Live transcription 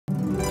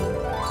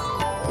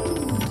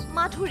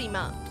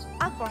Madhurima.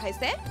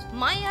 আগবঢ়াইছে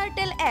My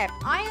Airtel app,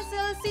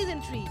 ISL Season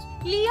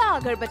 3, Lia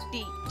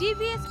Agarbatti,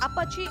 TVS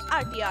Apache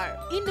RTR,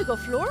 Indigo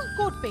Floor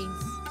Coat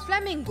Paints,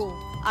 Flamingo,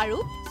 আৰু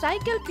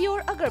Cycle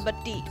Pure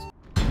Agarbatti.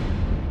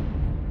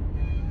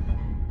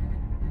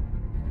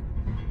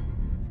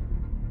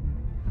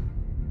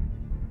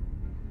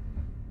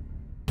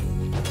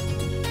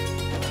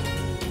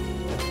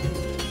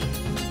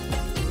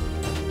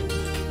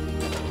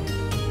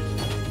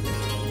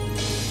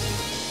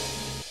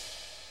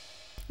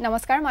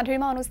 নমস্কাৰ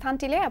মাধুৰিমা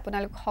অনুষ্ঠানটিলে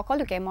আপোনালোক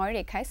সকলোকে মই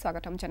ৰেখাই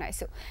স্বাগতম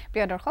জনাইছো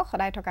প্ৰিয় দৰ্শক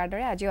সদায় থকাৰ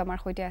দৰে আজিও আমাৰ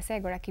হৈতে আছে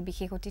এগৰাকী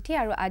বিশেষ অতিথি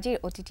আৰু আজিৰ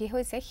অতিথি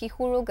হৈছে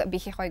শিশু ৰোগ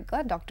বিশেষজ্ঞ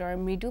ডক্টৰ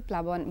মৃদু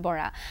প্লাবন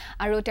বৰা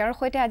আৰু তেওঁৰ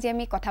হৈতে আজি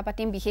আমি কথা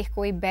পাতিম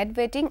বিশেষকৈ বেড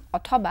ৱেটিং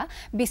অথবা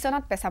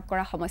বিছনাত পেচাব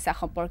কৰা সমস্যা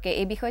সম্পৰ্কে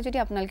এই বিষয়ে যদি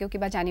আপোনালোকে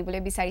কিবা জানিবলৈ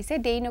বিচাৰিছে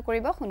দেৰি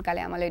নকৰিব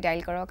সোনকালে আমালৈ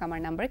ডায়াল কৰক আমাৰ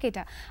নম্বৰ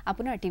কেইটা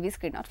আপোনাৰ টিভি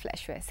স্ক্ৰিনত ফ্ল্যাশ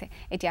হৈ আছে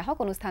এতিয়া হক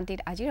অনুষ্ঠানটিত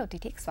আজিৰ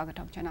অতিথিক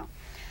স্বাগতম জনাও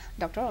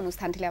ডক্টৰ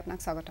অনুষ্ঠানটিলে আপোনাক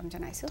স্বাগতম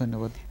জনাইছো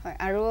ধন্যবাদ হয়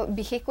আৰু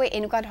বিশেষকৈ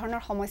এনেকুৱা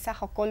ধৰণৰ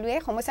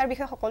সমস্যাৰ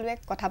বিষয়ে সকলোৱে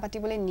কথা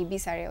পাতিবলৈ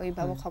নিবিচাৰে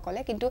অভিভাৱক সকলে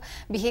কিন্তু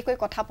বিশেষকৈ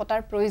কথা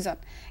পতাৰ প্ৰয়োজন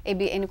এই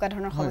এনেকুৱা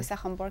ধৰণৰ সমস্যা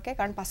সম্পৰ্কে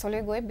কাৰণ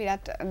পাছলৈ গৈ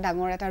বিৰাট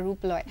ডাঙৰ এটা ৰূপ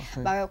লয়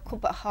বা খুব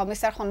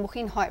সমস্যাৰ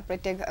সন্মুখীন হয়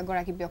প্ৰত্যেক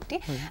গৰাকী ব্যক্তি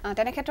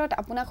তেনে ক্ষেত্ৰত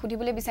আপোনাক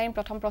সুধিবলৈ বিচাৰিম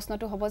প্ৰথম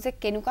প্ৰশ্নটো হ'ব যে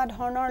কেনেকুৱা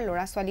ধৰণৰ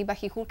ল'ৰা ছোৱালী বা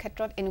শিশুৰ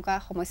ক্ষেত্ৰত এনেকুৱা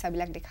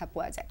সমস্যাবিলাক দেখা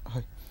পোৱা যায়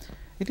হয়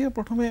এতিয়া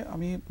প্ৰথমে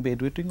আমি বেড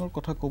ৱেটিংৰ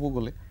কথা ক'ব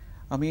গ'লে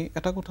আমি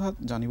এটা কথা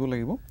জানিব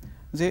লাগিব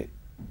যে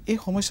এই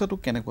সমস্যাটো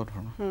কেনেকুৱা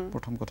ধৰণৰ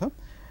প্ৰথম কথা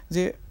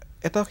যে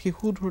এটা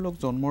শিশু ধৰলক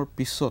জন্মৰ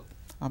পিছত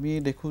আমি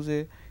দেখো যে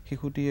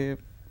শিশুটিয়ে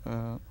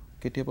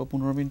কেতিয়াবা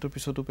 15 মিনিটৰ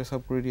পিছতো পেচাব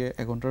কৰি দিয়ে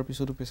 1 ঘণ্টাৰ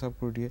পিছতো পেচাব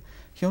কৰি দিয়ে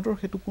সিহঁতৰ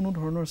হেতু কোনো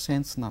ধৰণৰ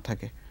সেন্স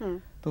নাথাকে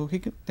তো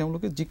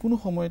তেওঁলোকে যিকোনো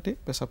সময়তে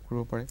পেচাব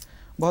কৰিব পাৰে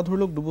বা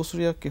ধৰলক 2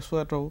 বছৰীয়া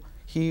কেঁচুৱা এটাও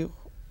সি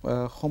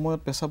সময়ত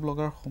পেচাব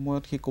লগাৰ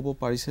সময়ত সি ক'ব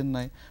পাৰিছে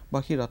নাই বা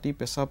সি ৰাতি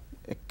পেচাব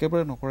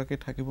একেবাৰে নকৰাকৈ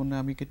থাকিব নাই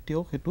আমি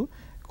কেতিয়াও হেতু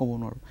ক'ব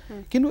নোৱাৰো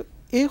কিন্তু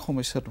এই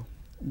সমস্যাটো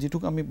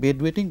যেটুক আমি বেড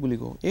ৱেটিং বুলি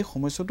কওঁ এই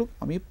সমস্যাটোক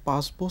আমি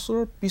 5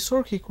 বছৰৰ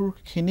পিছৰ শিশুৰ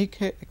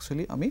খিনিকহে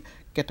একচুয়ালি আমি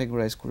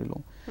ক্যাটেগৰাইজ কৰি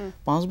লওঁ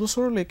 5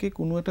 বছৰলৈকে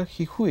কোনো এটা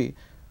শিশুৱে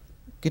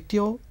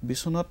কেতিয়াও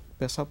বিছনাত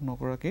পেচাব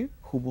নকৰাকৈ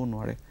শুব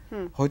নোৱাৰে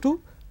হয়তো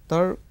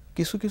তাৰ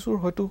কিছুৰ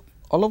হয়তো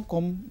অলপ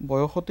কম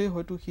বয়সতে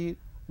হয়তো সি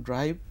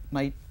ড্ৰাই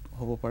নাইট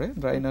হ'ব পাৰে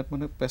ড্ৰাই নাইট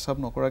মানে পেচাব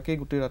নকৰাকৈ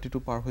গোটেই ৰাতিটো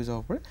পাৰ হৈ যাব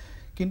পাৰে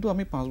কিন্তু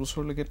আমি 5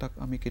 বছৰলৈকে তাক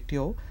আমি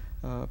কেতিয়াও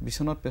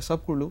বিছনাত পেচাব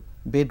কৰিলো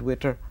বেড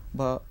ৱেটাৰ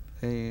বা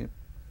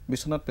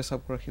বিছনাত পেচাব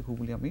কৰা শিশু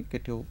বুলি আমি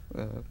কেতিয়াও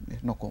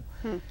নকওঁ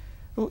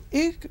তো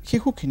এই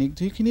শিশুখিনিক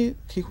যিখিনি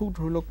শিশু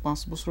ধৰলক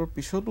 5 বছৰৰ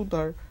পিছতো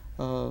তাৰ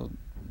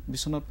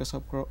বিছনাত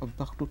পেচাব কৰাৰ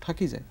অভ্যাসটো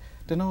থাকি যায়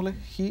তেনেহলে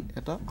সি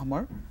এটা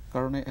আমাৰ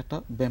কাৰণে এটা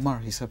বেমাৰ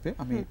হিচাপে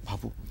আমি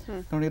ভাবো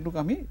কাৰণ এটোক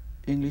আমি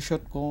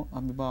ইংলিছত কওঁ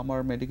আমি বা আমাৰ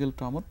মেডিকেল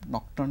টাৰ্মত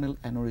নকটাৰ্নেল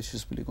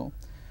এনৰিচিছ বুলি কওঁ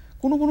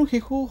কোনো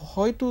শিশু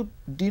হয়তো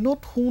দিনত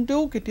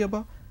শুওঁতেও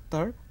কেতিয়াবা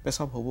তাৰ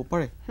পেচাব হ'ব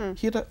পাৰে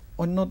সি এটা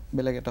অন্য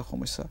বেলেগ এটা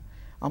সমস্যা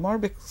আমাৰ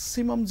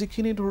ম্যাক্সিমাম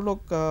যিখিনি ধৰলক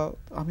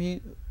আমি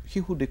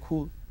শিশু দেখো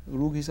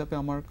ৰোগ হিচাপে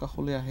আমাৰ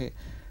কাখলৈ আহে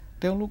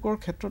তেওঁলোকৰ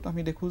ক্ষেত্ৰত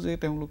আমি দেখো যে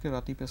তেওঁলোকে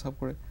ৰাতি পেচাব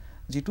কৰে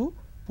যেটো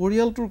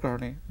পৰিয়ালটোৰ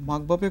কাৰণে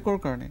মাক বাপেকৰ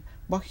কাৰণে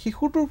বা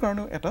শিশুটোৰ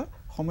কাৰণেও এটা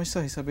সমস্যা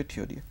হিচাপে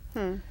থিয় দিয়ে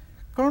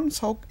কাৰণ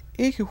চাওক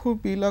এই শিশু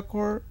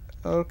বিলাকৰ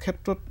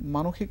ক্ষেত্ৰত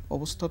মানসিক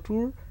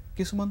অৱস্থাটোৰ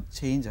কিছুমান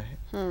চেঞ্জ আহে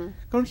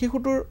কাৰণ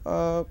শিশুটোৰ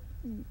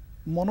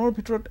মনৰ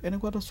ভিতৰত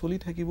এনেকুৱা এটা চলি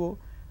থাকিব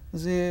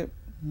যে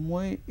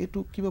মই এটো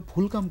কিবা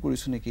ভুল কাম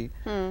কৰিছো নেকি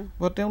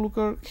বা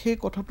তেওঁলোকৰ সেই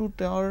কথাটো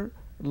তেওঁৰ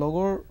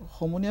লগৰ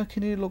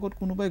সমনীয়াখিনিৰ লগত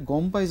কোনোবাই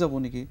গম পাই যাব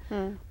নেকি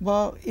বা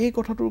এই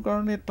কথাটোৰ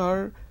কাৰণে তাৰ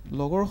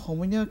লগৰ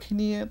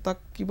সমনীয়াখিনিয়ে তাক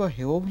কিবা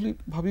হেও বুলি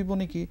ভাবিব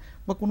নেকি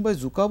বা কোনোবাই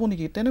জুকাব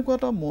নেকি তেনেকুৱা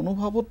এটা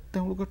মনোভাৱত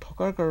তেওঁলোকৰ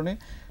থকাৰ কাৰণে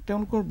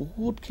তেওঁলোকৰ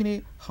বহুতখিনি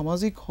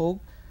সামাজিক হওক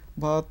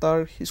বা তাৰ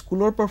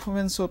স্কুলৰ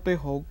পাৰফৰমেন্সতে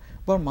হওক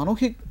বা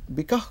মানসিক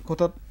বিকাশ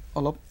ঘটাত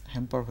অলপ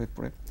হেম্পাৰ হৈ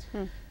পৰে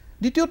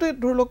দ্বিতীয়তে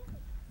ধৰলক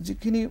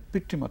যিখিনি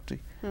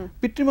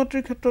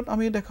পিতৃ-মাতৃৰ ক্ষেত্ৰত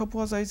আমি দেখা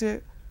পোৱা যায় যে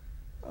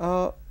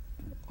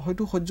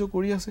হয়তো সহ্য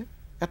কৰি আছে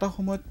এটা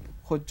সময়ত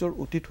সহ্যৰ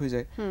অতীত হৈ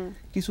যায়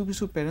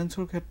কিছু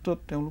পেৰেন্টছৰ ক্ষেত্ৰত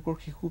তেওঁলোকৰ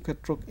শিশু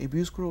ক্ষেত্ৰক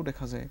এবিউজ কৰাও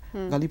দেখা যায়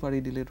গালি পাৰি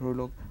দিলে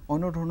ধৰলক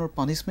অন্য ধৰণৰ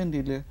পানিশমেন্ট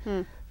দিলে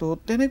তো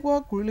তেনেকুৱা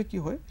কৰিলে কি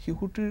হয়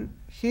শিশুটিৰ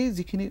সেই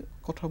যিখিনি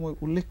কথা মই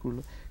উল্লেখ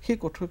কৰিলো সেই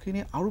কথাখিনি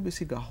আৰু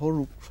বেছি গাহৰ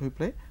ৰূপ হৈ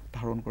প্লাই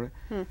ধাৰণ কৰে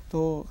তো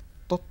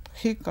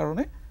সেই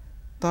কাৰণে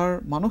তাৰ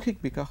মানসিক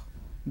বিকাশ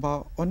বা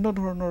অন্য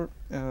ধৰণৰ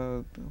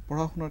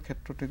পঢ়াশুনাৰ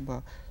ক্ষেত্ৰতে বা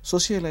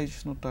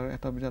সোশিয়েলাইজেশনত তাৰ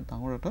এটা বিৰাট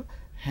ডাঙৰ এটা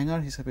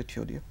হেঙাৰ হিচাপে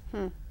থিয় দিয়ে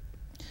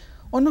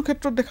অন্য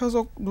ক্ষেত্ৰত দেখা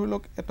যাওক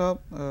ধৰলক এটা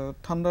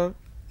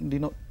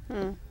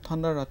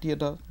ঠাণ্ডাৰ ৰাতি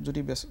এটা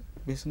যদি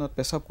বিছনাত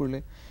পেচাব কৰিলে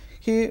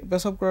সেই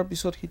পেচাব কৰাৰ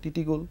পিছত সি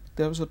তিতি গ'ল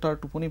তাৰ পিছত তাৰ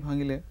টোপনি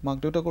ভাঙিলে মাক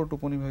দেউতাকৰ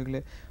টোপনি ভাঙিলে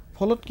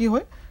ফলত কি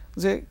হয়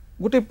যে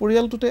গোটেই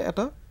পৰিয়ালটোতে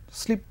এটা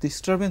স্লিপ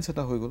ডিস্টাৰবেন্স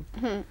এটা হৈ গ'ল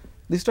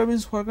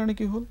ডিস্টাৰবেন্স হোৱাৰ কাৰণে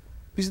কি হ'ল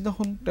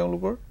পিছদিনাখন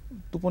তেওঁলোকৰ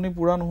টোপনি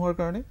পুৰা নোহোৱাৰ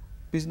কাৰণে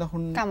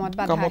পিছদিনাখন কামত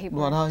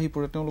বাধা আহি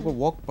পৰে তেওঁলোকৰ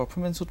ৱৰ্ক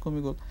পাৰফৰমেন্সত কমি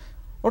গ'ল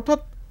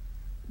অৰ্থাৎ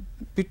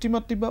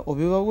পিতৃ-মাতৃ বা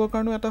অভিভাৱকৰ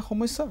কাৰণেও এটা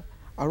সমস্যা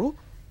আৰু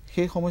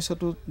সেই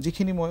সমস্যাটো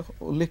যিখিনি মই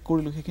উল্লেখ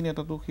কৰিলোঁ সেইখিনি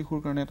এটাটো শিশুৰ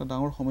কাৰণে এটা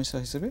ডাঙৰ সমস্যা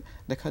হিচাপে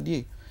দেখা দিয়ে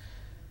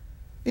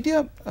এতিয়া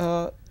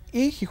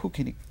এই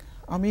শিশুখিনিক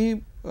আমি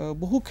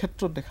বহু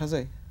ক্ষেত্ৰত দেখা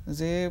যায়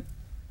যে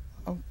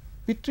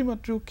পিতৃ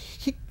মাতৃও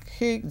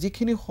সেই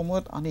যিখিনি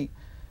সময়ত আনি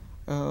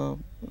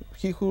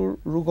শিশুৰ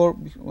ৰোগৰ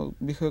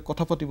বিষয়ে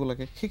কথা পাতিব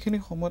লাগে সেইখিনি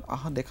সময়ত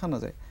আহা দেখা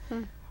নাযায়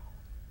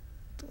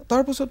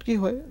তাৰ পিছত কি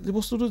হয় যে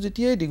বস্তুটো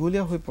যেতিয়াই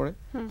দীঘলীয়া হৈ পৰে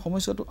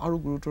সমস্যাটো আৰু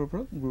গুৰুতৰ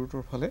পৰা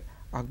গুৰুতৰ ফালে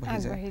আগবাঢ়ি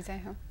যায়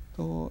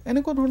তো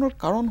এনেকুৱা ধৰণৰ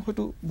কাৰণ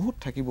হয়তো বহুত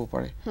থাকিব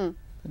পাৰে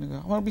তেনেকুৱা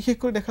আমাৰ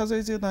বিশেষকৈ দেখা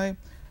যায় যে নাই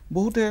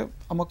বহুতে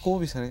আমাক ক'ব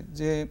বিচাৰে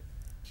যে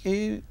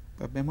এই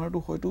বেমাৰটো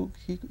হয়তো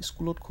সি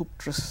স্কুলত খুব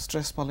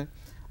ষ্ট্ৰেছ পালে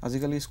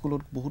আজিকালি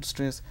স্কুলত বহুত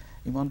ষ্ট্ৰেছ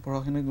ইমান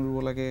পঢ়াখিনি কৰিব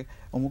লাগে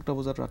অমুকটা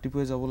বজাত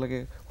ৰাতিপুৱাই যাব লাগে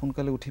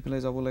সোনকালে উঠি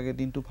পেলাই যাব লাগে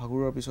দিনটো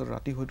ভাগৰুৱাৰ পিছত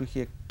ৰাতি হয়তো সি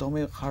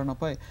একদমেই সাৰ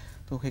নাপায়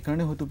তো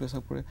সেইকাৰণে হয়তো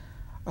পেচাব কৰে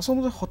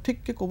আচলতে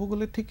সঠিককৈ ক'ব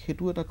গ'লে ঠিক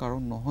সেইটো এটা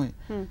কাৰণ নহয়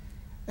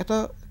এটা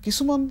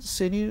কিছুমান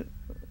শ্ৰেণীৰ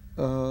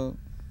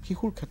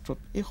শিশুৰ ক্ষেত্ৰত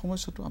এই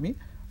সমস্যাটো আমি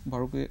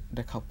বাৰুকৈ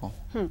দেখা পাওঁ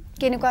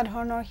কেনেকুৱা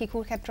ধৰণৰ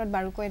শিশুৰ ক্ষেত্ৰত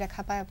বাৰুকৈ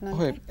দেখা পায় আপোনালোকে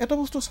হয় এটা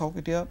বস্তু চাওক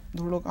এতিয়া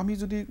ধৰি লওক আমি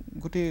যদি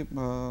গোটেই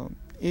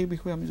এই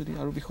বিষয়ে আমি যদি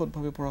আৰু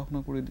বিশদভাৱে পঢ়া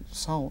শুনা কৰি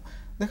চাওঁ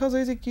দেখা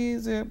যায় যে কি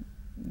যে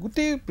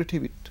গোটেই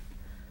পৃথিৱীত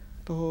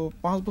তো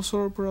 5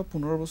 বছৰৰ পৰা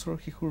 15 বছৰৰ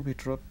শিশুৰ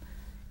ভিতৰত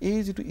এই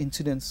যিটো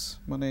ইনচিডেন্স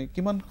মানে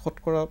কিমান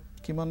শতকৰা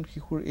কিমান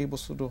শিশুৰ এই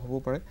বস্তুটো হ'ব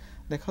পাৰে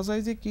দেখা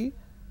যায় যে কি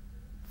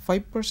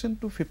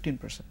 5% to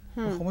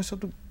 15%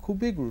 সমস্যাটো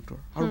খুবেই গুৰুতৰ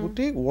আৰু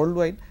গোটেই ওয়াৰ্ল্ড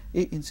ওয়াইড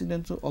এই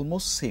ইনসিডেন্টটো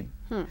অলমোস্ট সেম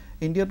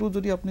ইন্ডিয়াটো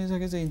যদি আপনি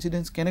জাগে যে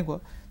ইনসিডেন্স কেনেকুৱা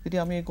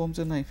তেতিয়া আমি কম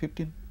যে নাই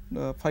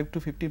 5 to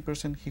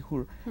 15%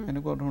 শিশুৰ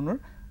এনেকুৱা ধৰণৰ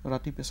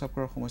ৰাতি পেচাব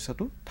কৰাৰ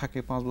সমস্যাটো থাকে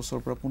 5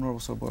 বছৰৰ পৰা 15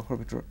 বছৰ বয়সৰ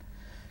ভিতৰত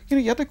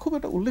কিন্তু ইয়াতে খুব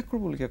এটা উল্লেখ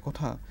কৰিবলগীয়া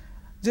কথা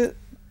যে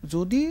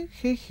যদি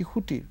সেই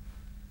শিশুটিৰ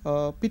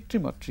পিতৃ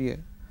মাতৃয়ে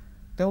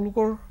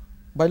তেওঁলোকৰ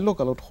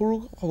বাল্যকালত সৰু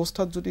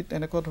অৱস্থাত যদি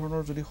এনেকুৱা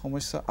ধৰণৰ যদি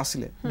সমস্যা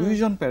আছিল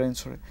দুইজন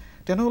পেৰেন্টছৰে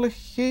তেনেহলে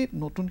সেই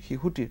নতুন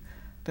শিশুটিৰ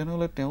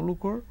তেনেহলে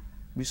তেওঁলোকৰ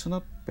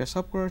বিছনাত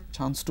পেচাব কৰাৰ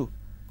চান্সটো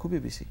খুবই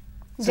বেছি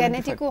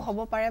জেনেটিকো হ'ব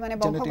পাৰে মানে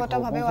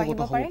বংশগতভাৱেও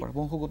আহিব পাৰে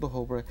বংশগত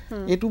হ'ব পাৰে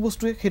এইটো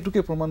বস্তুৱে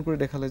হেতুকে প্ৰমাণ কৰি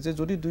দেখালে যে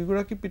যদি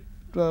দুইগৰাকী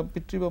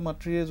পিতৃ বা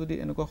মাতৃয়ে যদি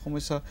এনেকুৱা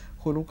সমস্যা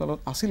সৰু কালত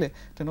আছিল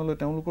তেনেহলে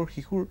তেওঁলোকৰ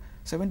শিশুৰ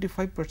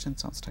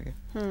 75% চান্স থাকে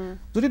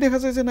যদি দেখা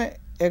যায় যে নাই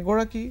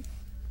এগৰাকী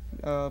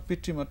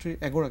পিতৃ মাতৃ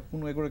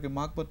কোনো এগৰাকী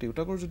মাক বা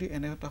দেউতাকৰ যদি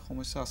এনে এটা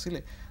সমস্যা আছিল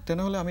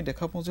তেনেহলে আমি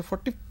দেখা পাওঁ যে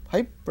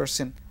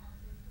 45%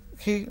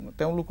 সেই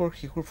তেওঁলোকৰ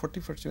শিশুৰ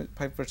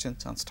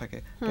 45% চান্স থাকে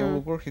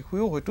তেওঁলোকৰ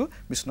শিশুও হয়তো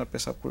বিছনাত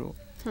পেচাব কৰিব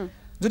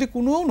যদি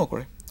কোনোও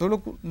নকৰে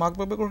তেওঁলোক মাক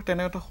বাপেকৰ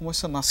তেনে এটা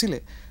সমস্যা নাছিলে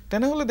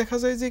তেনেহলে দেখা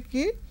যায় যে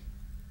কি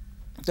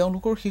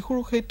তেওঁলোকৰ শিশুৰ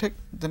সেই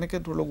যেনেকৈ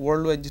ধৰক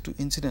ওয়াৰ্ল্ড ওয়াইড যিটো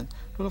ইনসিডেন্ট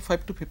ধৰক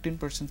 5 to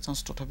 15% চান্স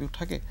তথাপিও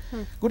থাকে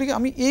গতিকে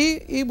আমি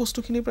এই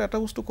বস্তুখিনিৰ পৰা এটা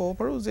বস্তু ক'ব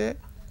পাৰো যে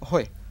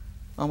হয়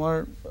আমাৰ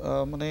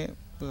মানে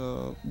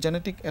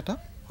জেনেটিক এটা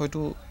হয়তো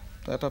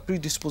এটা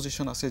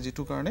প্ৰিডিসপজিশন আছে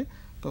যেটো কাৰণে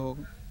তো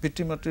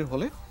পিতৃ মাতৃৰ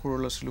হলে সৰু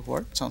ল'ৰা-ছোৱালী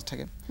হোৱাৰ চান্স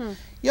থাকে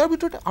ইয়াৰ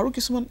ভিতৰত আৰু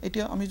কিছুমান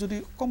এতিয়া আমি যদি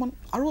কমন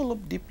আৰু অলপ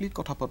ডিপলি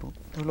কথা পাতো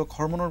ধৰি লওক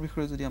হৰমনৰ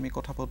বিষয়ে যদি আমি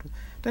কথা পাতো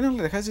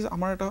তেনেহলে দেখা যায় যে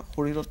আমাৰ এটা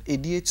শৰীৰত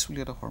ADH বুলি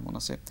এটা হৰমন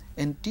আছে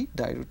এন্টি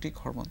ডায়ুৰেটিক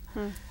হৰমন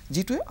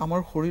যিটোৱে আমাৰ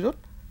শৰীৰত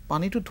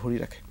পানীটো ধৰি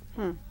ৰাখে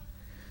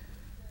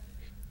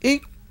এই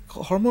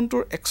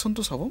হৰমনটোৰ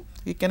একচনটো চাব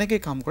ই কেনেকৈ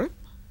কাম কৰে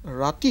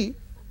ৰাতি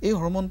এই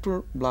হৰমনটোৰ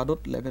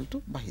ব্লাডত লেভেলটো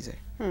বাঢ়ি যায়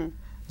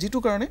যেটো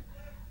কাৰণে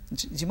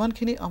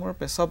যিমানখিনি আমাৰ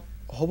পেচাব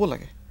হ'ব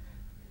লাগে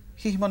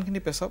সিমানখিনি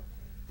পেচাব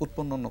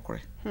উৎপন্ন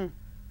নকৰে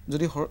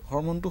যদি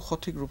হৰমনটো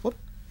সঠিক ৰূপত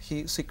হি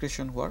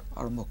সিক্ৰেশন হোৱাৰ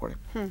আৰম্ভ কৰে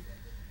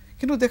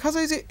কিন্তু দেখা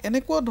যায় যে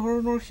এনেকুৱা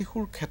ধৰণৰ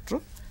শিশুৰ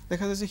ক্ষেত্ৰত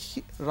দেখা যায় যে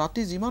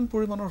ৰাতি যিমান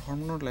পৰিমাণৰ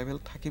হৰমনৰ লেভেল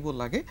থাকিব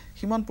লাগে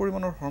সিমান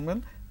পৰিমাণৰ হৰমন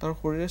তাৰ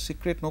শৰীৰে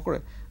সিক্ৰেট নকৰে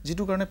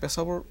যেটো কাৰণে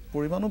পেচাবৰ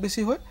পৰিমাণো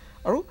বেছি হয়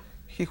আৰু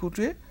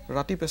শিশুটোৱে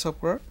ৰাতি পেচাব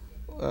কৰাৰ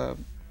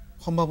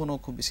সম্ভাৱনা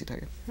খুব বেছি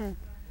থাকে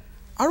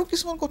আৰু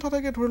কিছুমান কথা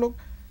থাকে ধৰি লওক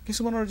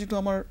কিছুমানৰ যেটো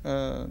আমাৰ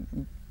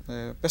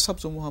পেচাব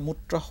জমা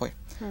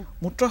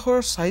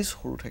মূত্ৰাশয়ৰ সাইজ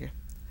সৰু থাকে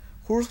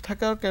সৰু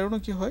থাকাৰ কাৰণে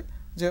কি হয়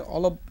যে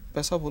অলপ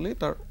পেচাব হলে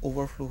তাৰ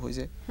ওভাৰফ্লো হৈ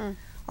যায়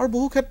আৰু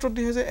বহু ক্ষেত্ৰত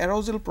দি হয় যে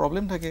এৰোজেল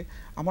প্ৰবলেম থাকে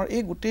আমাৰ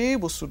এই গোটেই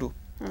বস্তুটো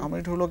আমি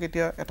ধৰি লওক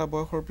এতিয়া এটা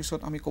বয়সৰ পিছত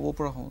আমি ক'ব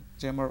পৰা হওঁ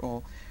যে আমাৰ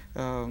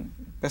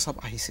পেচাব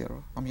আহিছে আৰু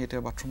আমি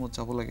এতিয়া বাথৰুমত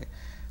যাব লাগে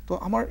তো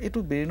আমাৰ এটো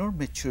ব্ৰেইনৰ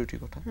ম্যাচুৰিটি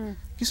কথা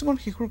কিছুমান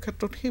শিশুৰ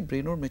ক্ষেত্ৰত সেই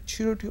ব্ৰেইনৰ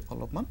ম্যাচুৰিটি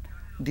অলপমান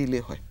ডিলে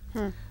হয়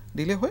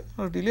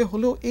আৰু ডিলে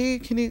হলেও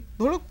এইখিনি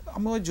ধৰক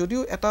আমি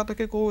যদিও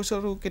এটাকে কৈছো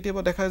আৰু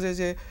কেতিয়াবা দেখা যায়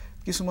যে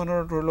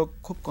কিছুমানৰ ধৰক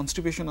খুব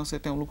কনস্টিপেশন আছে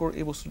তেওঁলোকৰ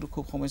এই বস্তুটো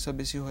খুব সমস্যা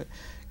বেছি হয়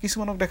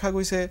কিছুমানক দেখা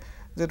গৈছে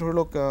যে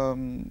ধৰক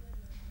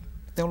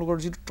তেওঁলোকৰ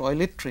যিটো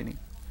টয়লেট ট্ৰেইনিং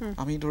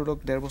আমি ধৰক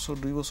 1.5 বছৰ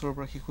 2 বছৰৰ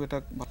পৰা শিশু এটা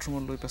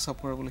বাথৰুমত লৈ পেচাব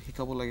কৰিবলৈ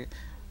শিকাব লাগে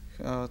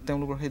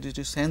তেওঁলোকৰ সেই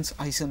যিটো সেন্স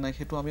আইছে নাই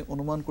হেতু আমি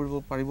অনুমান কৰিব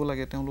পাৰিব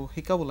লাগে তেওঁলোক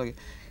শিকাব লাগে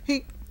সেই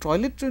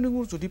টয়লেট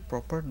ট্ৰেইনিংৰ যদি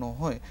প্ৰপাৰ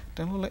নহয়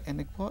তেনেহলে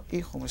এনেকুৱা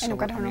এই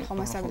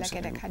সমস্যাবিলাকে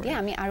দেখা দিয়ে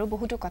আমি আৰু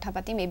বহুতো কথা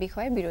পাতিম এই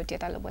বিষয়ে বিৰতি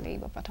এটা ল'ব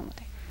লাগিব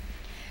প্ৰথমতে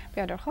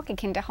প্ৰিয় দৰ্শক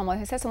এইখিনিতে সময়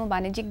হৈছে চমু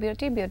বাণিজ্যিক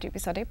বিৰতিৰ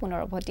পিছতে পুনৰ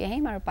উভতি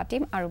আহিম আৰু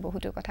পাতিম আৰু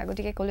বহুতো কথা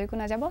গতিকে কলৈকো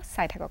নাযাব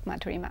চাই থাকক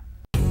মাধুৰিমা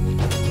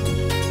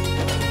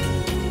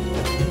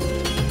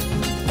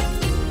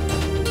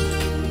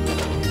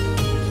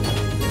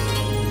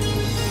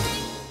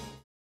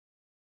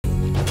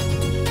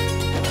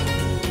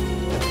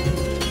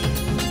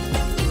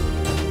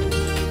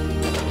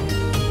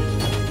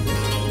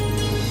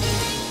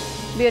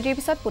বিৰতিৰ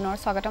পিছত পুনৰ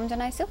স্বাগতম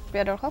জনাইছো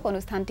প্ৰিয় দৰ্শক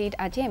অনুষ্ঠানটিত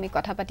আজি আমি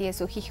কথা পাতি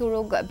আছো শিশু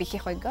ৰোগ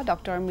বিশেষজ্ঞ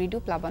ডক্টৰ মৃদু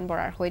প্লাবন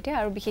বৰাৰ সৈতে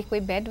আৰু বিশেষকৈ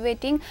বেড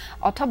ৱেটিং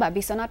অথবা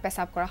বিছনাত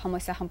পেচাব কৰা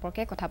সমস্যা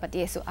সম্পৰ্কে কথা পাতি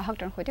আছো আহক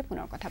তেওঁৰ সৈতে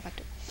পুনৰ কথা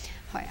পাতো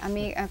হয়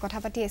আমি কথা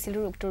পাতি আছিলো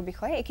ৰোগটোৰ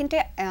বিষয়ে এইখিনিতে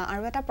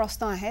আৰু এটা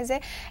প্ৰশ্ন আহে যে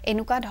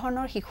এনেকুৱা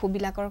ধৰণৰ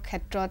শিশুবিলাকৰ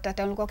ক্ষেত্ৰত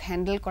তেওঁলোকক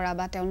হ্যান্ডল কৰা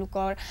বা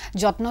তেওঁলোকৰ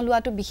যত্ন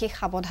লোৱাটো বিশেষ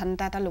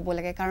সাৱধানতা এটা ল'ব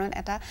লাগে কাৰণ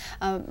এটা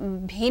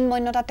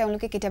ভিনমন্যতা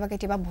তেওঁলোকে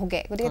কেতিয়াবা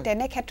ভোগে গতিকে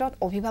তেনে ক্ষেত্ৰত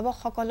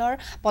অভিভাৱকসকলৰ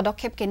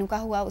পদক্ষেপ কেনেকুৱা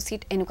হোৱা উচিত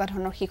এনেকুৱা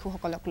ধৰণৰ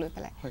শিশুসকলক লৈ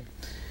পেলাই হয়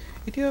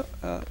এতিয়া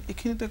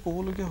এইখিনিতে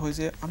ক'বলগীয়া হয়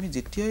যে আমি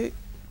যেতিয়াই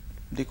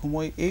দেখো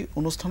মই এই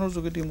অনুষ্ঠানৰ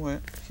যোগেদি মই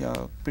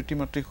পিতৃ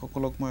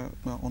মাতৃসকলক মই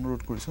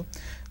অনুৰোধ কৰিছোঁ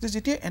যে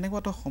যেতিয়া এনেকুৱা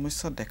এটা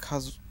সমস্যা দেখা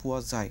পোৱা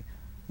যায়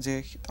যে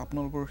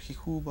আপোনালোকৰ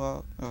শিশু বা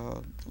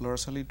ল'ৰা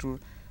ছোৱালীটোৰ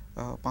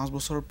 5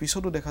 বছৰৰ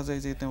পিছতো দেখা যায়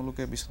যে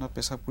তেওঁলোকে বিছনাত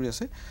পেচাব কৰি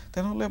আছে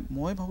তেনেহ'লে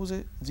মই ভাবোঁ যে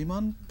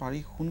যিমান পাৰি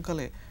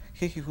সোনকালে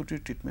সেই শিশুটিৰ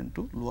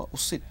ট্ৰিটমেণ্টটো লোৱা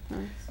উচিত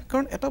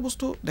কাৰণ এটা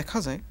বস্তু দেখা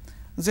যায়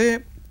যে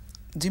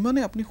যিমানে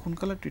আপুনি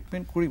সোনকালে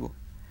ট্ৰিটমেণ্ট কৰিব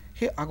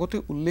সেই আগতে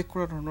উল্লেখ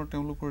কৰা ধৰণৰ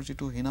তেওঁলোকৰ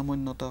যিটো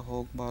হীনামন্যতা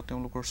হওক বা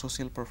তেওঁলোকৰ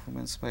ছ'চিয়েল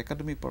পাৰফৰ্মেঞ্চ বা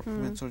একাডেমিক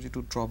পাৰফৰ্মেঞ্চৰ যিটো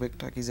ড্ৰবেক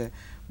থাকি যায়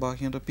বা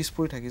সিহঁতৰ পিছ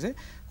পৰি থাকি যায়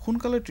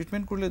সোনকালে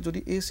ট্ৰিটমেণ্ট কৰিলে যদি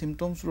এই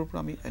চিমটমছবোৰৰ পৰা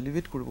আমি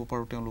এলিভেট কৰিব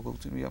পাৰোঁ তেওঁলোকক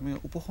যদি আমি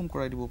উপশম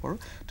কৰাই দিব পাৰোঁ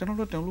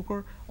তেনেহ'লে তেওঁলোকৰ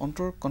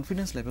অন্তৰ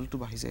কনফিডেঞ্চ লেভেলটো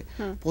বাঢ়ি যায়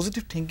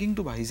পজিটিভ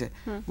থিংকিংটো বাঢ়ি যায়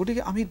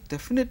গতিকে আমি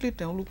ডেফিনেটলি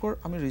তেওঁলোকৰ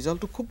আমি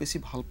ৰিজাল্টটো খুব বেছি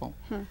ভাল পাওঁ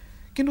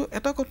কিন্তু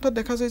এটা কথা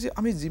দেখা যায় যে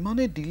আমি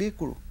যিমানে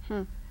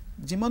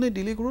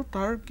ডিলে কৰোঁ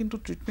তাৰ কিন্তু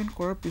ট্ৰিটমেণ্ট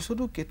কৰাৰ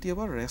পিছতো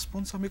কেতিয়াবা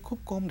ৰেছপন্স আমি খুব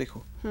কম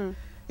দেখোঁ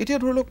এতিয়া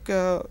ধৰি লওক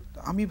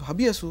আমি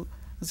ভাবি আছোঁ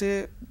যে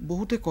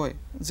বহুতে কয়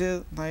যে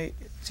নাই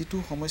যিটো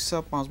সমস্যা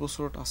 5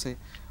 বছৰত আছে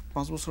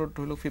 5 বছৰত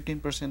ধৰি লওক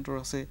 15%ৰ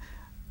আছে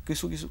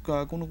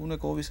কোনোৱে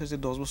ক'ব বিচাৰে যে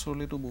 10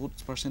 বছৰলৈতো বহুত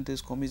পাৰ্চেণ্টেজ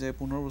কমি যায়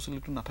 15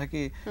 বছৰলৈতো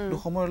নাথাকেই তো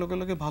সময়ৰ লগে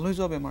লগে ভাল হৈ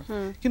যোৱা বেমাৰ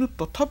কিন্তু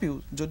তথাপিও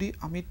যদি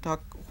আমি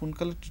তাক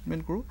সোনকালে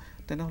ট্ৰিটমেণ্ট কৰোঁ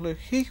তেনেহ'লে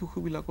সেই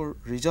শিশুবিলাকৰ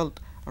ৰিজাল্ট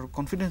আৰু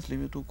কনফিডেঞ্চ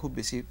লেভেলটো খুব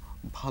বেছি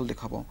ভাল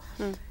দেখা পাওঁ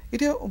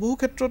এতিয়া বহু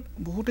ক্ষেত্ৰত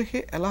বহুতে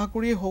সেই এলাহ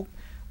কৰিয়ে হওক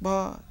বা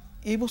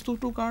এই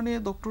বস্তুটোৰ কাৰণে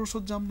ডক্টৰৰ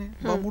ওচৰত যাম নে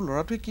বা মোৰ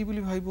ল'ৰাটোৱে কি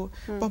বুলি ভাবিব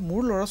বা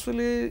মোৰ ল'ৰা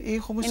ছোৱালীৰ এই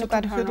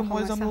সমস্যাটোৰ বিষয়ে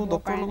মই জানো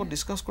ডক্টৰৰ লগত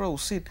ডিছকাছ কৰা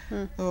উচিত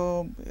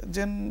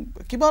যেন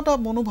কিবা এটা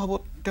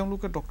মনোভাৱত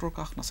তেওঁলোকে ডক্টৰৰ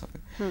কাষ নাচাপে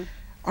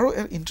আৰু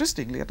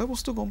ইণ্টাৰেষ্টিংলি এটা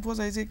বস্তু গম পোৱা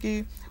যায় যে কি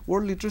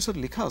ৱৰ্ল্ড লিটাৰেচাৰত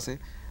লিখা আছে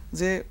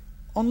যে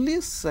অনলি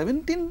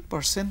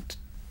 17%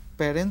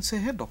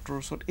 পেৰেণ্টছেহে ডক্টৰৰ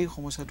ওচৰত এই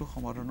সমস্যাটো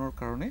সমাধানৰ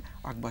কাৰণে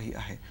আগবাঢ়ি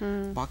আহে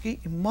বাকী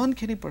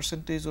ইমানখিনি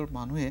পাৰ্চেণ্টেজৰ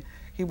মানুহে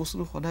সেই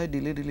বস্তুটো সদায়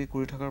ডিলে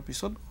কৰি থকাৰ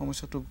পিছত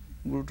সমস্যাটো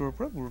গুৰুতৰ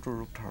পৰা গুৰুতৰ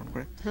ৰূপ ধাৰণ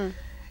কৰে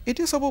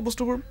এতিয়া চাব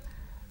বস্তুবোৰ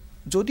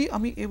যদি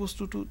আমি এই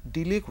বস্তুটো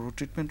ডিলে কৰোঁ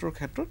ট্ৰিটমেণ্টৰ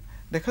ক্ষেত্ৰত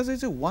দেখা যায়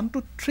যে 1 to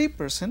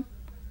 3%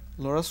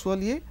 ল'ৰা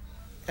ছোৱালীয়ে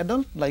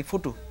এডাল্ট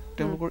লাইফতো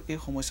তেওঁলোকৰ এই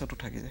সমস্যাটো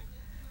থাকি যায়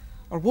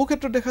আৰু বহু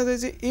ক্ষেত্ৰত দেখা যায়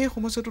যে এই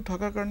সমস্যাটো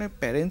থকাৰ কাৰণে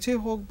পেৰেণ্টছেই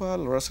হওক বা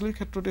ল'ৰা ছোৱালীৰ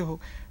ক্ষেত্ৰতে হওক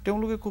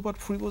তেওঁলোকে ক'ৰবাত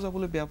ফুৰিব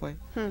যাবলৈ বেয়া পায়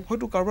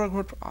হয়তো কাৰোবাৰ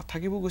ঘৰত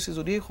থাকিব গৈছে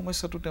যদি এই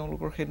সমস্যাটো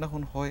তেওঁলোকৰ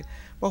সেইদিনাখন হয়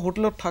বা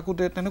হোটেলত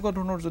থাকোঁতে তেনেকুৱা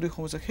ধৰণৰ যদি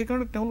সমস্যা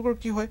সেইকাৰণে তেওঁলোকৰ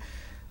কি হয়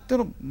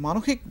তেওঁলোক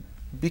মানসিক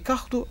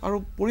বিকাশটো আৰু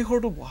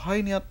পৰিসৰটো বঢ়াই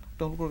নিয়াত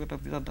তেওঁলোকৰ এটা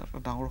বিৰাট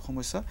ডাঙৰ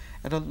সমস্যা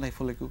এডাল্ট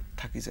লাইফলৈকেও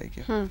থাকি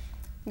যায়গৈ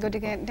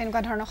গতিকে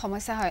তেনেকুৱা ধৰণৰ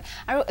সমস্যা হয়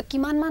আৰু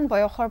কিমানমান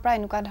বয়সৰ পৰা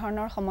এনেকুৱা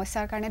ধৰণৰ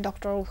সমস্যাৰ কাৰণে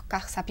ডক্টৰৰ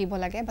কাষ চাপিব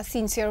লাগে বা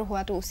সিনচিয়াৰ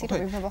হোৱাটো উচিত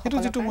অভিভাৱকসকলৰ এইটো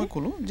যিটো মই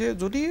ক'লোঁ যে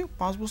যদি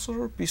 5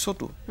 বছৰৰ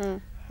পিছতো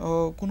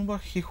কোনোবা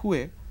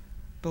শিশুৱে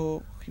তো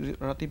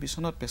ৰাতি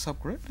বিছনাত পেচাব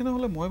কৰে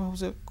তেনেহ'লে মই ভাবোঁ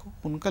যে খুব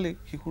সোনকালেই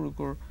শিশু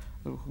ৰোগৰ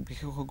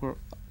বিশেষজ্ঞৰ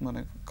মানে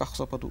কাষ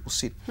চাপাটো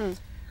উচিত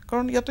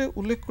কাৰণ ইয়াতে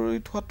উল্লেখ কৰি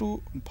থোৱাটো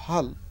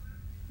ভাল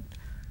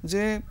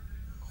যে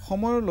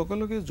সময়ৰ লগে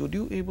লগে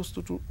যদিও এই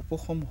বস্তুটোৰ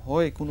উপশম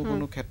হয়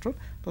কোনো ক্ষেত্ৰত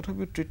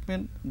তথাপিও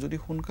ট্ৰিটমেণ্ট যদি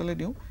সোনকালে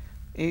দিওঁ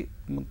এই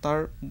তাৰ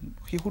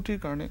শিশুটিৰ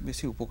কাৰণে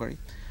বেছি উপকাৰী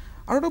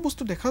আৰু এটা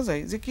বস্তু দেখা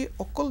যায় যে কি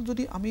অকল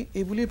যদি আমি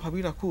এই বুলি ভাবি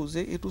ৰাখোঁ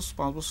যে এইটো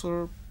 5 বছৰৰ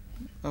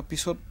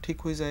পিছত ঠিক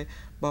হৈ যায়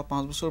বা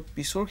 5 বছৰ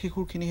পিছৰ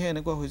শিশুৰখিনিহে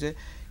এনেকুৱা হৈ যায়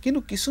কিন্তু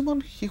কিছুমান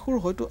শিশুৰ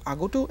হয়তো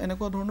আগতেও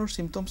এনেকুৱা ধৰণৰ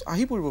চিমটমছ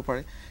আহি পৰিব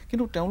পাৰে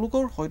কিন্তু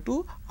তেওঁলোকৰ হয়তো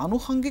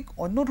আনুষংগিক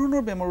অন্য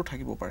ধৰণৰ বেমাৰো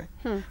থাকিব পাৰে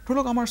ধৰি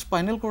লওক আমাৰ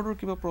স্পাইনেল কৰ্ডৰ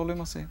কিবা প্ৰব্লেম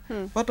আছে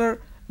বা তাৰ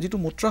যিটো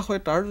মূত্ৰাশয়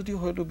তাৰ যদি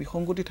হয়তো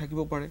বিসংগতি থাকিব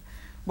পাৰে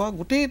বা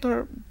গোটেই তাৰ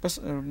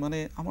মানে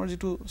আমাৰ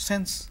যিটো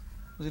চেন্স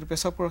যিটো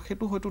পেচাব কৰা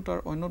সেইটো হয়তো তাৰ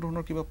অন্য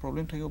ধৰণৰ কিবা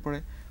প্ৰব্লেম থাকিব পাৰে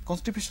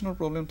কনষ্টিপেশ্যনৰ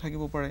প্ৰব্লেম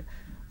থাকিব পাৰে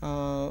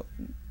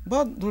বা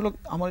ধৰি লওক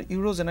আমাৰ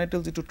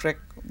ইউৰোজেনাইটেল যিটো ট্ৰেক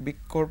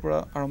বিকৰ পৰা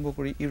আৰম্ভ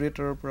কৰি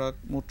ইউৰেটাৰৰ পৰা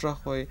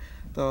মূত্ৰাশয়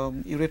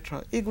ইউৰেথ্ৰা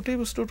এই গোটেই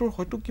বস্তুটোৰ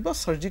হয়তো কিবা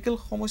চাৰ্জিকেল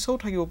সমস্যাও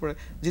থাকিব পাৰে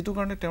যিটো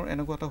কাৰণে তেওঁৰ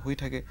এনেকুৱা এটা হৈ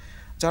থাকে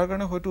যাৰ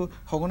কাৰণে হয়তো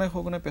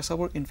সঘনাই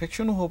পেচাবৰ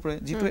ইনফেকশ্যনো হ'ব পাৰে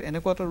যিটোৱে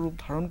এনেকুৱা এটা ৰূপ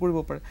ধাৰণ কৰিব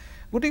পাৰে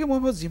গতিকে মই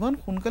ভাবোঁ যিমান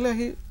সোনকালে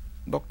আহি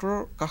ডক্টৰৰ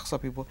কাষ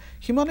চাপিব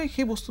সিমানে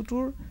সেই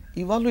বস্তুটোৰ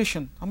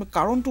ইভালুৱেশ্যন আমি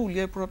কাৰণটো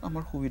উলিয়াই পৰাত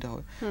আমাৰ সুবিধা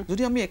হয়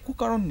যদি আমি একো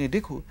কাৰণ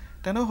নেদেখো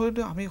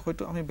তেনেহ'লে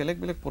আমি বেলেগ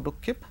বেলেগ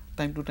পদক্ষেপ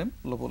টাইম টু টাইম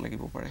ল'ব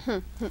লাগিব পাৰে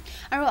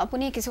আৰু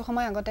আপুনি কিছু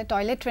সময় আগতে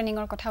টয়লেট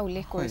ট্ৰেইনিঙৰ কথা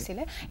উল্লেখ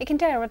কৰিছিলে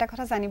এইখিনিতে আৰু এটা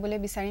কথা জানিবলৈ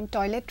বিচাৰিম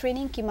টয়লেট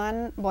ট্ৰেইনিং কিমান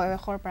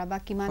বয়সৰ পৰা বা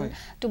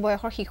কিমানটো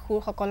বয়সৰ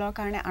শিশুসকলৰ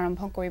কাৰণে আৰম্ভ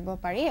কৰিব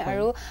পাৰি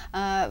আৰু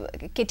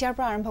কেতিয়াৰ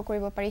পৰা আৰম্ভ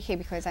কৰিব পাৰি সেই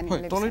বিষয়ে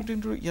জানিবলৈ বিচাৰিম টয়লেট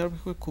ট্ৰেইনিংটো ইয়াৰ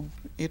বিষয়ে খুব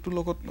এইটোৰ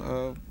লগত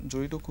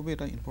জড়িত খুবেই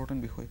এটা ইম্পৰ্টেণ্ট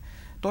বিষয়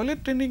টয়লেট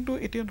ট্ৰেইনিংটো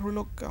এতিয়া ধৰি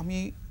লওক আমি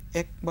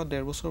 1 বা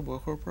 1.5 বছৰ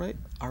বয়সৰ পৰাই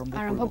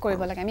আৰম্ভ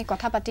কৰিব লাগে আমি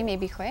কথা পাতিম এই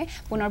বিষয়ে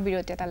পুনৰ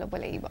বিৰতি এটা ল'ব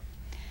লাগিব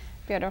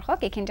প্ৰিয় দৰ্শক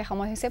এইখিনিতে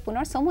সময় হৈছে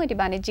পুনৰ চমু এটি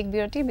বাণিজ্যিক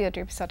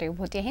বিৰতিৰ পিছতে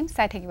উভতি আহিম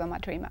চাই থাকিব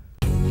মাধুৰিমা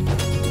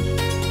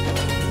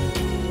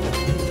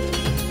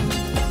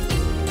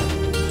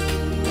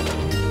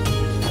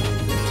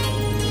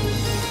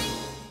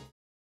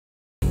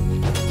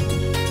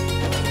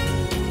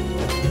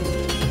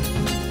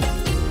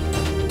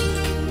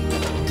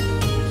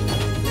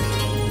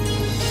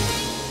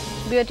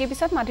বিৰতিৰ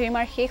পিছত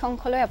মাধুৰিমাৰ শেষ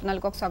অংশলৈ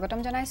আপোনালোকক স্বাগতম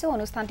জনাইছো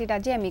অনুষ্ঠানটিত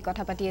আজি আমি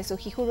কথা পাতি আছো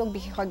শিশু ৰোগ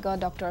বিশেষজ্ঞ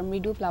ডক্টৰ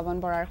মৃদু প্লাবন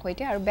বৰাৰ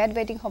সৈতে আৰু বেড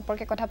ৱেটিং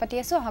সম্পৰ্কে কথা পাতি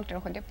আছো আহক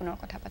তেওঁৰ সৈতে পুনৰ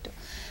কথা পাতো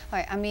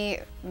হয় আমি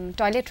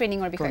টয়লেট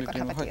ট্ৰেইনিঙৰ বিষয়ে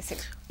কথা পাতি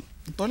আছিলো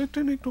টয়লেট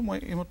ট্ৰেইনিংটো মই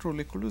এইমাত্ৰ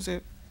উল্লেখ কৰিলো যে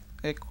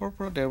 1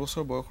 পৰা 1.5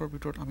 বছৰ বয়সৰ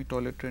ভিতৰত আমি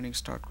টয়লেট ট্ৰেইনিং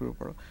ষ্টাৰ্ট কৰিব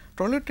পাৰোঁ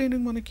টয়লেট ট্ৰেইনিং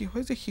মানে কি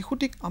হয় যে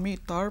শিশুটিক আমি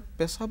তাৰ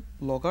পেচাব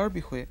লগাৰ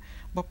বিষয়ে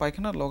বা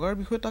পায়খানা লগাৰ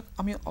বিষয়ে তাক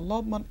আমি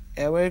অলপমান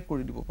এৱেৰ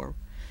কৰি দিব পাৰোঁ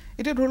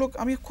এতিয়া ধৰি লওক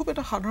আমি খুব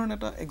এটা সাধাৰণ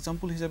এটা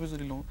এক্সাম্পল হিচাপে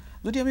যদি লওঁ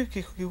যদি আমি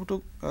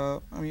শিশুটোক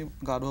আমি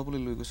গা ধুৱাবলৈ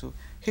লৈ গৈছোঁ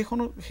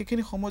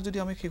সেইখিনি সময়ত যদি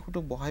আমি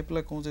শিশুটোক বহাই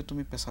পেলাই কওঁ যে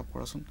তুমি পেচাব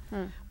কৰাচোন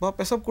বা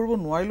পেচাব কৰিব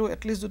নোৱাৰিলেও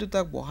এটলিষ্ট যদি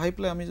তাক বহাই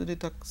পেলাই আমি যদি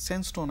তাক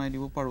চেঞ্চটো অনাই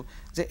দিব পাৰোঁ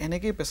যে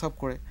এনেকেই পেচাব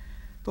কৰে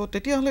তো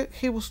তেতিয়াহ'লে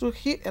সেই বস্তু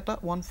সি এটা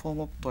one form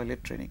of toilet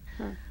training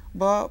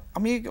বা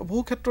আমি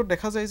বহু ক্ষেত্ৰত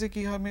দেখা যায় যে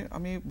কি হয়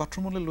আমি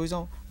বাথৰুমলৈ লৈ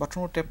যাওঁ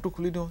বাথৰুমৰ টেপটো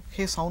খুলি দিওঁ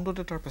সেই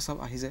চাউণ্ডতে তাৰ পেচাব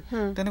আহি যায়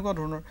তেনেকুৱা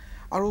ধৰণৰ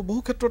আৰু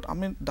বহু ক্ষেত্ৰত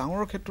আমি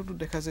ডাঙৰৰ ক্ষেত্ৰতো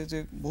দেখা যায় যে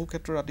বহু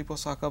ক্ষেত্ৰত ৰাতিপুৱা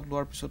চাহ কাপ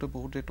লোৱাৰ পিছতে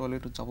বহুতে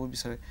টয়লেটত যাব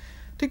বিচাৰে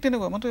ঠিক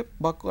তেনেকুৱা মানে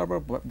বা কাৰোবাৰ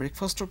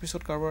ব্ৰেকফাষ্টৰ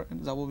পিছত কাৰোবাৰ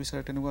যাব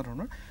বিচাৰে তেনেকুৱা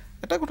ধৰণৰ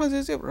এটা কথা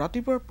যে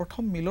ৰাতিপুৱাৰ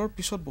প্ৰথম মিলৰ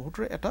পিছত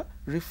বহুতৰে এটা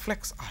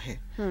ৰিফ্লেক্স আহে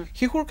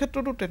শিশুৰ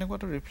ক্ষেত্ৰতো তেনেকুৱা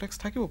এটা ৰিফ্লেক্স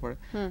থাকিব পাৰে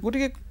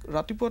গতিকে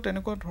ৰাতিপুৱা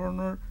তেনেকুৱা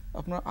ধৰণৰ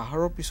আপোনাৰ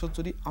আহাৰৰ পিছত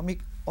যদি আমি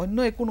অন্য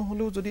একো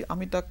নহ'লেও যদি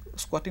আমি তাক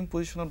স্কোৱাটিং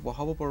পজিশ্যনত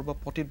বহাব পাৰোঁ বা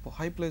পটিত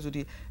বহাই পেলাই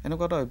যদি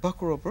এনেকুৱা এটা অভ্যাস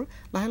কৰিব পাৰোঁ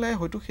লাহে লাহে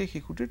হয়তো সেই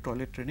শিশুটিৰ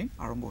টয়লেট ট্ৰেইনিং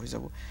আৰম্ভ হৈ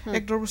যাব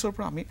 1.5 বছৰৰ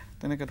পৰা আমি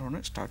তেনেকৈ ধৰণে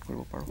ষ্টাৰ্ট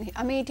কৰিব পাৰোঁ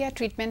আমি এতিয়া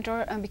ট্ৰিটমেণ্টৰ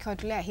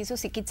বিষয়টোলৈ আহিছোঁ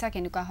চিকিৎসা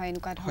কেনেকুৱা হয়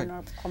এনেকুৱা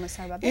ধৰণৰ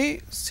সমস্যাৰ বাবে এই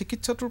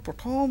চিকিৎসাটোৰ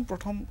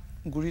প্ৰথম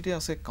গুৰিতে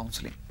আছে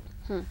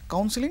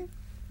কাউন্সেলিং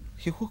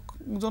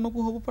শিশুজনকো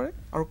হ'ব পাৰে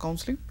আৰু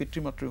কাউন্সেলিং পিতৃ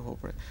মাতৃও হ'ব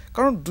পাৰে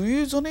কাৰণ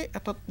দুয়োজনে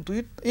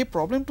এই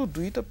প্ৰব্লেমটো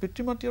দুইটা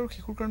পিতৃ মাতৃ আৰু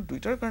শিশুৰ কাৰণে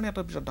দুইটাৰ কাৰণে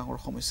এটা বিৰাট ডাঙৰ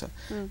সমস্যা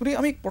গতিকে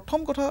আমি প্ৰথম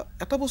কথা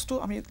এটা বস্তু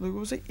আমি লৈ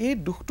গৈছোঁ যে এই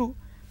দুখটো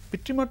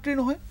পিতৃ মাতৃৰ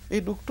নহয়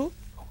এই দুখটো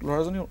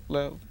ল'ৰাজনী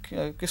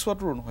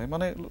কেঁচুৱাটোৰো নহয়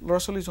মানে ল'ৰা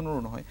ছোৱালীজনৰো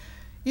নহয়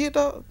ই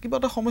এটা কিবা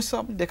এটা সমস্যা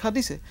আমি দেখা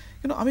দিছে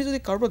কিন্তু আমি যদি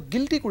কাৰোবাক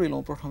গিল্টি কৰি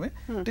লওঁ প্ৰথমে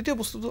তেতিয়া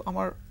বস্তুটো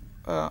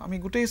আমি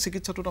গোটেই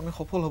চিকিৎসাটোত আমি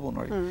সফল হ'ব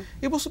নোৱাৰিম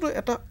এই বস্তুটো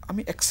এটা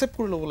আমি একচেপ্ট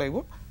কৰি ল'ব লাগিব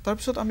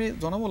তাৰপিছত আমি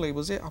জনাব লাগিব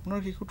যে আপোনাৰ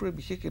শিশুটোৰ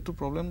বিশেষ এইটো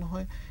প্ৰব্লেম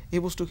নহয় এই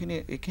বস্তুখিনি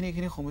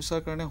এইখিনি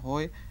সমস্যাৰ কাৰণে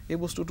হয় এই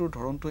বস্তুটোৰ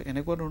ধৰণটো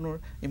এনেকুৱা ধৰণৰ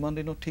ইমান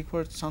দিনত ঠিক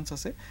হোৱাৰ চান্স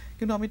আছে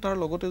কিন্তু আমি তাৰ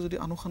লগতে যদি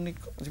আনুষংগিক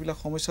যিবিলাক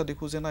সমস্যা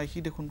দেখোঁ যে নাই সি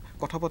দেখোন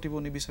কথা পাতিব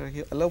নিবিচাৰে সি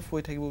এলাউফ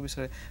হৈ থাকিব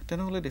বিচাৰে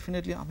তেনেহ'লে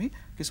ডেফিনেটলি আমি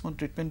কিছুমান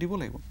ট্ৰিটমেণ্ট দিব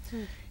লাগিব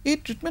এই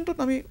ট্ৰিটমেণ্টত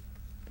আমি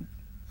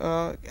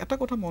এটা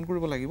কথা মন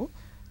কৰিব লাগিব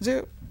যে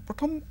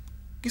প্ৰথম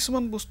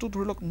কিছুমান বস্তু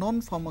ধৰি লওক নন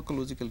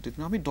ফাৰ্মাকলজিকেল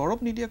ট্ৰিটমেণ্ট আমি দৰৱ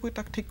নিদিয়াকৈ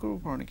তাক ঠিক কৰিব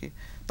পাৰোঁ নেকি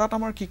তাত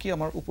আমাৰ কি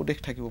আমাৰ উপদেশ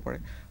থাকিব পাৰে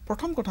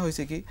প্ৰথম কথা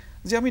হৈছে কি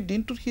যে আমি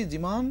দিনটোত সি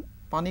যিমান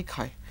পানী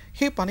খায়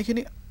সেই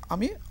পানীখিনি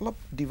আমি অলপ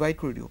ডিভাইড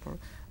কৰি দিব পাৰোঁ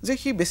যে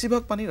সি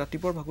বেছিভাগ পানী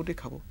ৰাতিপুৱাৰ ভাগতেই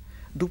খাব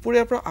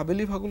দুপৰীয়াৰ পৰা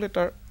আবেলি ভাগলৈ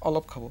তাৰ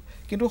অলপ খাব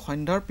কিন্তু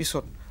সন্ধ্যাৰ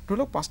পিছত ধৰি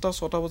লওক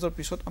 5টা-6টা বজাৰ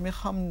পিছত আমি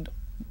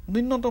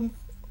ন্যূনতম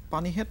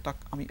পানীহে তাক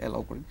আমি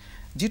এলাউ কৰিম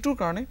যিটোৰ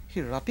কাৰণে সি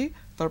ৰাতি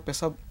তাৰ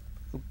পেচাব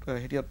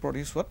হেৰিয়াত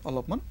প্ৰডিউচ হোৱাত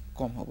অলপমান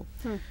কম হ'ব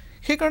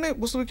সেইকাৰণে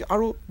বস্তুটো কি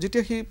আৰু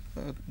যেতিয়া সি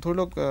ধৰি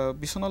লওক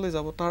বিচনালৈ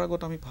যাব তাৰ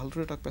আগত আমি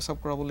ভালদৰে তাক পেচাব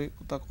কৰাবলৈ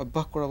তাক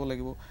অভ্যাস কৰাব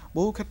লাগিব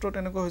বহু ক্ষেত্ৰত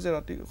এনেকুৱা হৈছে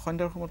ৰাতি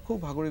সন্ধ্যাৰ সময়ত খুব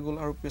ভাগৰি গ'ল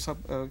আৰু পেচাব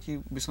সি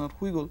বিচনাত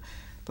শুই গ'ল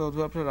তো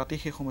যোৱাৰ পিছত ৰাতি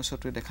সেই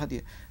সমস্যাটোৱে দেখা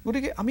দিয়ে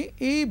গতিকে আমি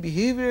এই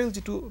বিহেভিয়াৰেল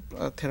যিটো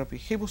থেৰাপি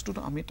সেই বস্তুটো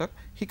আমি তাক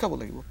শিকাব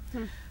লাগিব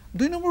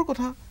 2 নম্বৰ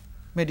কথা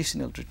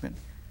মেডিচিনেল ট্ৰিটমেণ্ট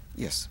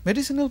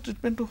মেডিচিনেল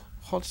ট্ৰিটমেণ্টটো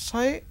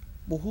সঁচাই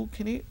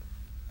বহুখিনি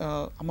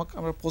আমাক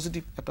আমাৰ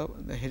পজিটিভ এটা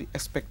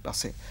এক্সপেক্ট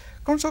আছে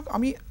কাৰণ চাওক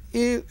আমি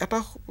এই এটা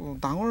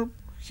ডাঙৰ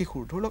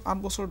শিশুৰ ধৰি লওক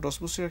 8 বছৰ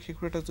 10 বছৰীয়া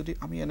শিশুৰ এটা যদি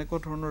আমি এনেকুৱা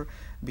ধৰণৰ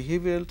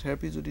বিহেভিয়াৰেল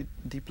থেৰাপি যদি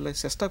দি পেলাই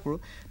চেষ্টা কৰোঁ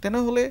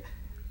তেনেহ'লে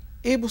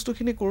এই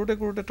বস্তুখিনি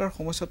কৰোঁতে তাৰ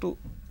সমস্যাটো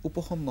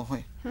উপশম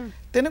নহয়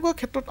তেনেকুৱা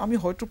ক্ষেত্ৰত আমি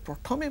হয়তো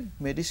প্ৰথমে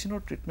মেডিচিনৰ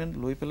ট্ৰিটমেণ্ট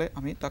লৈ পেলাই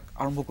আমি তাক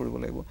আৰম্ভ কৰিব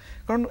লাগিব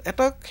কাৰণ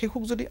এটা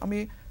শিশুক যদি আমি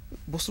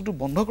বস্তুটো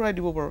বন্ধ কৰাই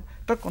দিব পাৰোঁ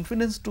তাৰ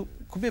কনফিডেন্সটো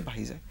খুবেই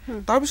বাঢ়ি যায়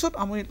তাৰপিছত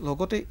আমি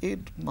লগতে এই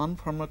নন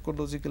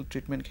ফাৰ্মাকলজিকেল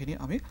ট্ৰিটমেণ্টখিনি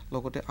আমি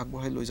লগতে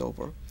আগবঢ়াই লৈ যাব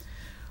পাৰোঁ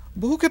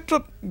বহু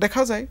ক্ষেত্ৰত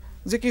দেখা যায়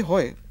যে কি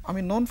হয়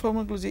আমি নন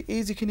ফাৰ্মাকলজি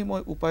এই যিখিনি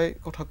মই উপায়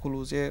কথা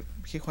ক'লোঁ যে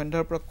সেই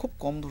সন্ধ্যাৰ পৰা খুব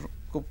কম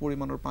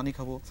পৰিমাণৰ পানী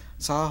খাব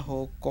চাহ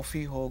হওক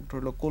কফি হওক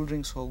ধৰি লওক ক'ল্ড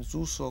ড্ৰিংকছ হওক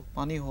জুচ হওক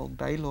পানী হওক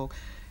দাইল হওক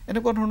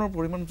এনেকুৱা ধৰণৰ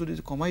পৰিমাণ যদি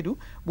কমাই দিওঁ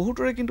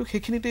বহুতৰে কিন্তু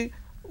সেইখিনিতেই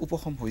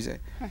উপশম হৈ যায়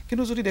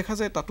কিন্তু যদি দেখা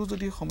যায় তাতো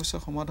যদি সমস্যা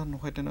সমাধান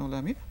নহয় তেনেহ'লে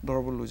আমি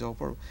দৰৱ লৈ যাব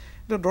পাৰোঁ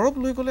এতিয়া দৰৱ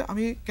লৈ গ'লে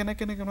আমি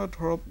কেনেকৈ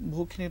ধৰক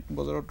বহুখিনি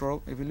বজাৰত দৰৱ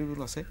এভেইলেবল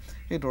আছে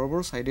সেই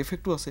দৰৱৰ ছাইড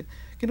এফেক্টো আছে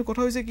কিন্তু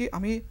কথা হৈছে কি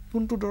আমি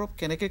কোনটো দৰৱ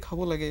কেনেকৈ খাব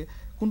লাগে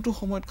কোনটো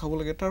সময়ত খাব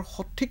লাগে তাৰ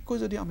সঠিককৈ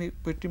যদি আমি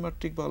পিতৃ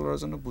মাতৃক বা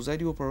ল'ৰাজনক বুজাই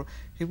দিব পাৰোঁ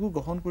সেইবোৰ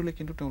গ্ৰহণ কৰিলে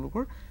কিন্তু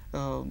তেওঁলোকৰ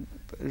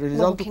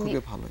ৰিজাল্টটো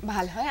খুবেই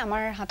ভাল হয়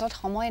আমাৰ হাতত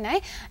সময় নাই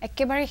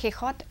একেবাৰে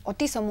শেষত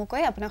অতি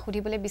চমুকৈ আপোনাক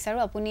সুধিবলৈ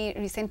বিচাৰোঁ আপুনি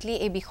ৰিচেণ্টলি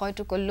এই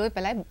বিষয়টোক লৈ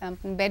পেলাই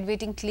বেড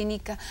ৱেটিং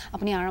ক্লিনিক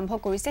আপুনি আৰম্ভ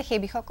কৰিছে সেই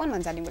বিষয়ে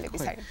অকণমান জানিবলৈ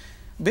বিচাৰিম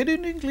বেড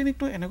ৱেটিং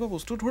ক্লিনিকটো এনেকুৱা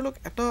বস্তু ধৰি লওক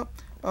এটা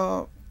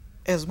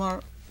এজমা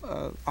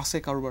আছে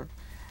কাৰোবাৰ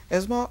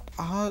এজমা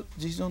অহা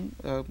যিজন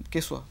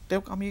কেঁচুৱা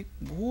তেওঁক আমি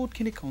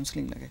বহুতখিনি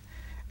কাউন্সেলিং লাগে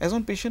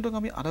এজন পেচেণ্টক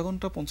আমি আধা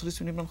ঘণ্টা ৪৫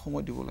 মিনিটমান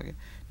সময় দিব লাগে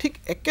ঠিক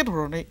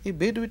একেধৰণে এই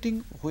বেড ৱেটিং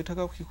হৈ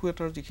থকা শিশু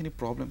এটাৰ যিখিনি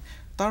প্ৰব্লেম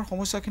তাৰ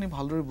সমস্যাখিনি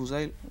ভালদৰে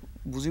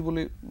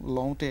বুজিবলৈ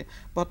লওঁতে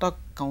বা তাক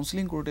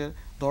কাউন্সেলিং কৰোঁতে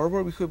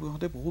দৰৱৰ বিষয়ে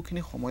বুজাওঁতে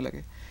বহুখিনি সময়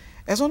লাগে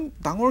এজন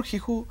ডাঙৰ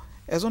শিশু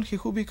এজন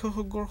শিশু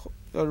বিশেষজ্ঞৰ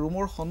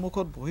ৰুমৰ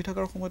সন্মুখত বহি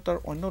থকাৰ সময়ত তাৰ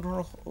অন্য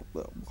ধৰণৰ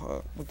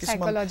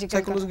কিছুমান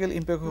সাইকোলজিকেল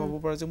ইম্পেক্ট হ'ব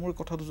পাৰে যে মোৰ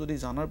কথাটো যদি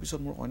জানাৰ পিছত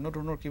মোৰ অন্য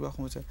ধৰণৰ কিবা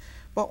সমস্যা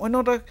বা অন্য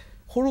এটা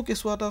সৰু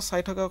কেঁচুৱা এটা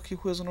চাই থকা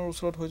শিশু এজনৰ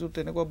ওচৰত হয়তো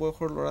তেনেকুৱা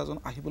বয়সৰ ল'ৰা এজন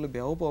আহিবলৈ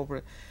বেয়াও পাব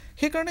পাৰে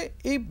সেইকাৰণে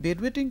এই বেড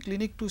ৱেটিং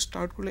ক্লিনিকটো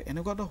ষ্টাৰ্ট কৰিলে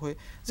এনেকুৱা এটা হয়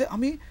যে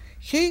আমি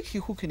সেই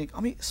শিশুখিনিক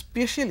আমি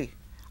স্পেচিয়েলি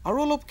আৰু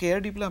অলপ কেয়াৰ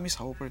দি পেলাই আমি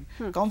চাব পাৰিম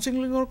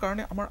কাউন্সেলিঙৰ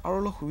কাৰণে আমাৰ আৰু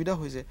অলপ সুবিধা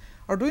হৈ যায়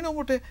আৰু ২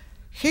 নম্বৰতে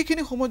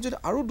সেইখিনি সময়ত যদি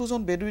আৰু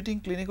দুজন বেড ৱেটিং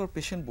ক্লিনিকৰ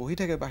পেচেণ্ট বহি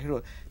থাকে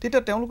বাহিৰত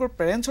তেতিয়া তেওঁলোকৰ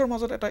পেৰেণ্টছৰ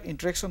মাজত এটা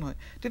ইণ্টাৰেকশ্যন হয়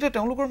তেতিয়া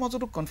তেওঁলোকৰ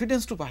মাজতো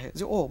কনফিডেন্সটো বাঢ়ে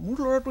যে মোৰ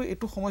ল'ৰাটোৰ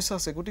এইটো সমস্যা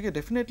আছে গতিকে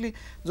ডেফিনেটলি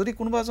যদি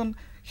কোনোবা এজন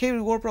সেই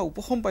ৰোগৰ পৰা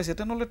উপশম পাইছে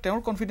তেনেহ'লে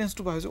তেওঁৰ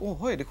কনফিডেন্সটো বাঢ়ে যে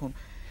হয় দেখোন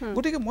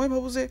গতিকে মই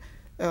ভাবোঁ যে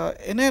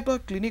এনে এটা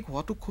ক্লিনিক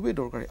হোৱাটো খুবেই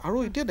দৰকাৰী আৰু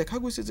এতিয়া দেখা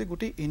গৈছে যে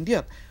গোটেই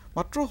ইণ্ডিয়াত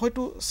মাত্ৰ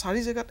হয়তো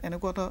 4 জেগাত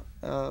এনেকুৱা এটা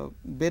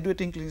বেড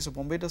ৱেটিং ক্লিনিক আছে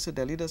বম্বেত আছে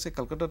দিল্লীত আছে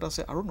কলকাতাত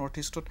আছে আৰু নৰ্থ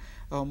ইষ্টত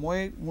মই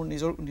মোৰ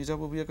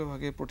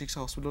নিজাববীয়াকৈ প্ৰতীক্ষা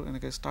হস্পিটেলত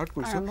এনেকৈ ষ্টাৰ্ট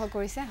কৰিছোঁ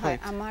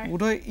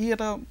বোধহয় ই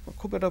এটা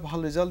খুব এটা ভাল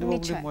ৰিজাল্ট দিব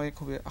বুলি মই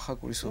খুবেই আশা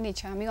কৰিছোঁ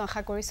নিশ্চয় আমিও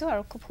আশা কৰিছোঁ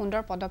আৰু খুব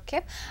সুন্দৰ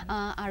পদক্ষেপ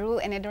আৰু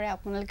এনেদৰে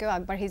আপোনালোকেও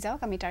আগবাঢ়ি যাওক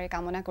আমি তাৰে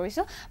কামনা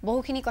কৰিছোঁ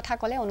বহুখিনি কথা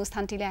ক'লে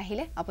অনুষ্ঠানটিলৈ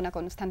আহিলে আপোনাক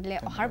অনুষ্ঠানটিলৈ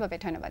অহাৰ বাবে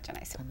ধন্যবাদ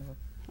জনাইছোঁ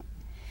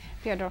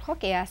প্ৰিয় দৰ্শক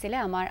এয়া আছিলে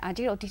আমাৰ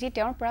আজিৰ অতিথি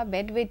তেওঁৰ পৰা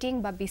বেড ৱেটিং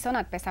বা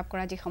বিচনাত পেচাব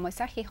কৰা যি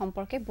সমস্যা সেই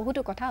সম্পৰ্কে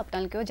বহুতো কথা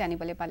আপোনালোকেও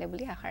জানিবলৈ পালে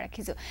বুলি আশা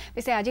ৰাখিছোঁ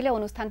পিছে আজিলৈ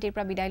অনুষ্ঠানটিৰ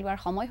পৰা বিদায় লোৱাৰ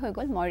সময় হৈ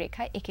গ'ল মই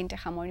ৰেখাই এইখিনিতে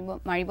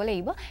মাৰিব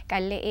লাগিব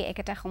কাইলৈ এই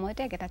একেটা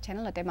সময়তে একেটা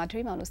চেনেলতে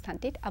মাধুৰিমা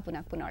অনুষ্ঠানটিত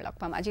আপোনাক পুনৰ লগ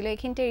পাম আজিলৈ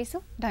এইখিনিতে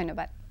এৰিছোঁ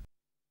ধন্যবাদ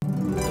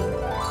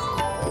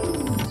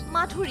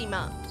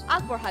মাধুৰিমা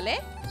আগবঢ়ালে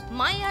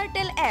মাই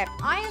এয়াৰটেল এপ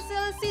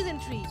ISL Season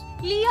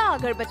 3 লিয়া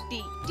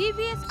agarbatti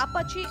TVS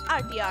Apache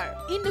RTR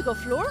Indigo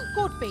Floor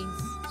Coat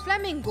Paints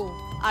Flamingo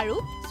আৰু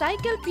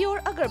Cycle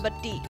Pure Agarbatti